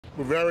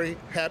We're very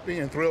happy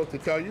and thrilled to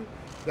tell you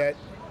that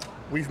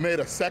we've made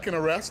a second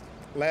arrest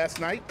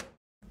last night.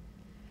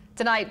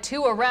 Tonight,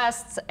 2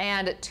 arrests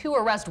and 2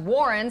 arrest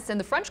warrants in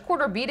the French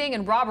Quarter beating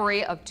and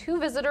robbery of 2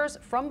 visitors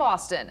from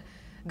Boston.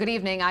 Good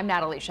evening, I'm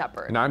Natalie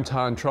Shepard. And I'm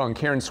Tan Trung.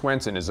 Karen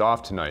Swenson is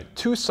off tonight.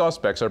 2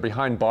 suspects are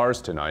behind bars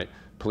tonight.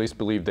 Police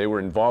believe they were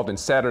involved in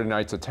Saturday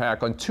night's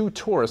attack on 2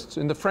 tourists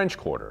in the French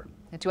Quarter.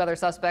 The 2 other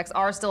suspects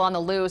are still on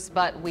the loose,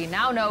 but we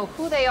now know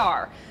who they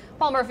are.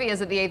 Paul Murphy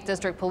is at the 8th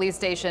District Police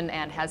Station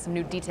and has some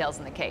new details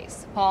in the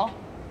case. Paul?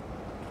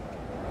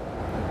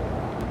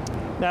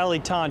 Natalie,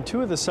 Tan,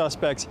 2 of the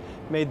suspects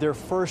made their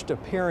first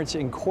appearance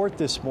in court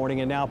this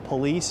morning, and now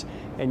police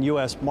and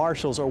U.S.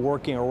 Marshals are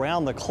working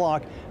around the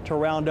clock to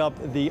round up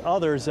the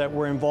others that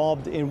were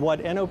involved in what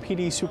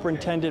NOPD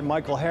Superintendent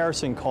Michael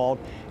Harrison called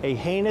a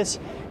heinous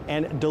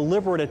and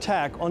deliberate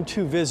attack on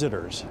 2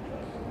 visitors.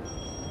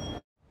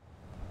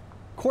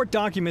 Court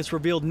documents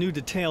revealed new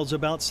details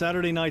about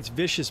Saturday night's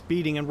vicious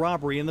beating and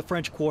robbery in the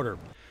French Quarter.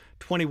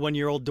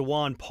 21-year-old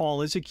Dejuan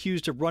Paul is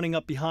accused of running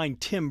up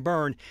behind Tim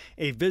Byrne,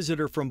 a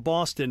visitor from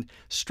Boston,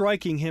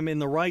 striking him in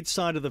the right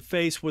side of the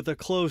face with a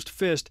closed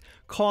fist,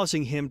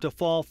 causing him to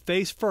fall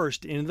face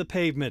first into the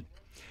pavement.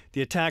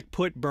 The attack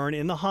put Byrne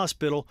in the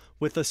hospital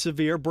with a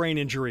severe brain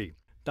injury.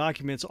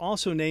 Documents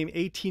also name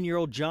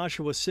 18-year-old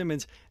Joshua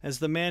Simmons as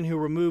the man who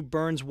removed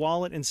Byrne's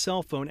wallet and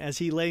cell phone as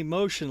he lay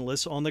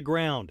motionless on the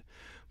ground.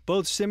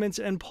 Both Simmons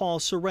and Paul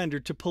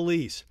surrendered to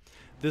police.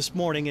 This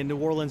morning, a New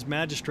Orleans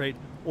magistrate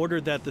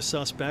ordered that the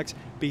suspects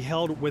be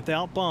held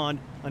without bond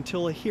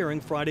until a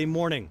hearing Friday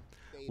morning.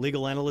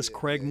 Legal analyst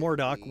Craig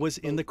Murdoch was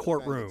in the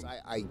courtroom.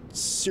 I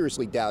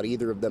seriously doubt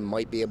either of them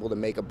might be able to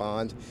make a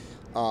bond,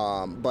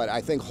 but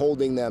I think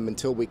holding them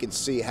until we can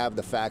have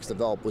the facts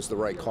develop was the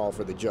right call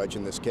for the judge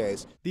in this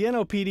case. The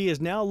NOPD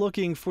is now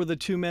looking for the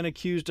 2 men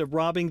accused of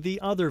robbing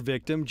the other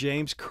victim,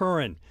 James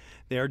Curran.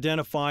 They are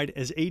identified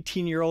as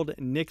 18-year-old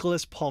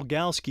Nicholas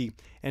Polgowski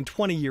and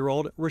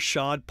 20-year-old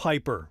Rashad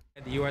Piper.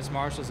 The U.S.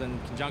 Marshals, in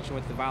conjunction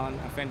with the Violent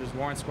Offenders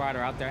Warrant Squad,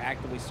 are out there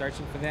actively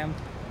searching for them.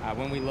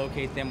 When we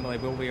locate them, they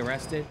will be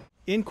arrested.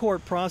 In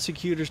court,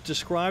 prosecutors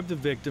described the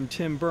victim,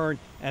 Tim Byrne,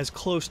 as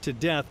close to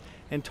death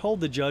and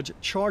told the judge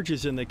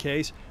charges in the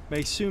case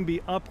may soon be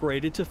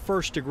upgraded to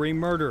first-degree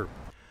murder.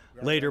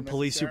 Later,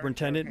 Police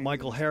Superintendent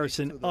Michael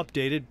Harrison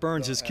updated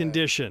Byrne's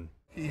condition.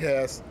 He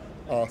has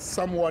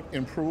somewhat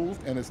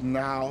improved and is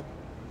now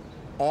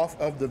off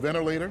of the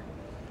ventilator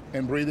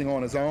and breathing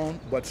on his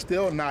own, but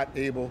still not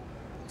able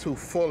to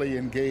fully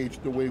engage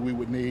the way we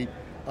would need.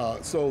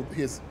 So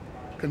his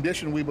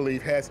condition, we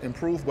believe, has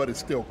improved, but is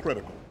still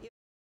critical.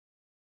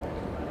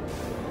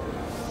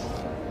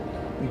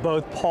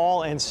 Both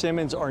Paul and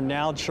Simmons are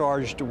now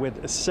charged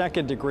with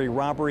second-degree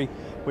robbery,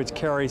 which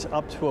carries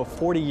up to a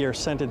 40-year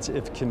sentence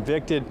if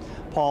convicted.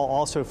 Paul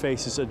also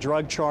faces a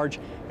drug charge,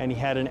 and he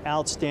had an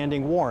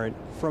outstanding warrant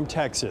from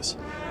Texas.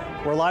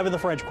 We're live in the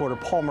French Quarter.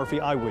 Paul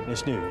Murphy,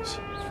 Eyewitness News.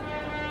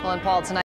 Well, and Paul, tonight.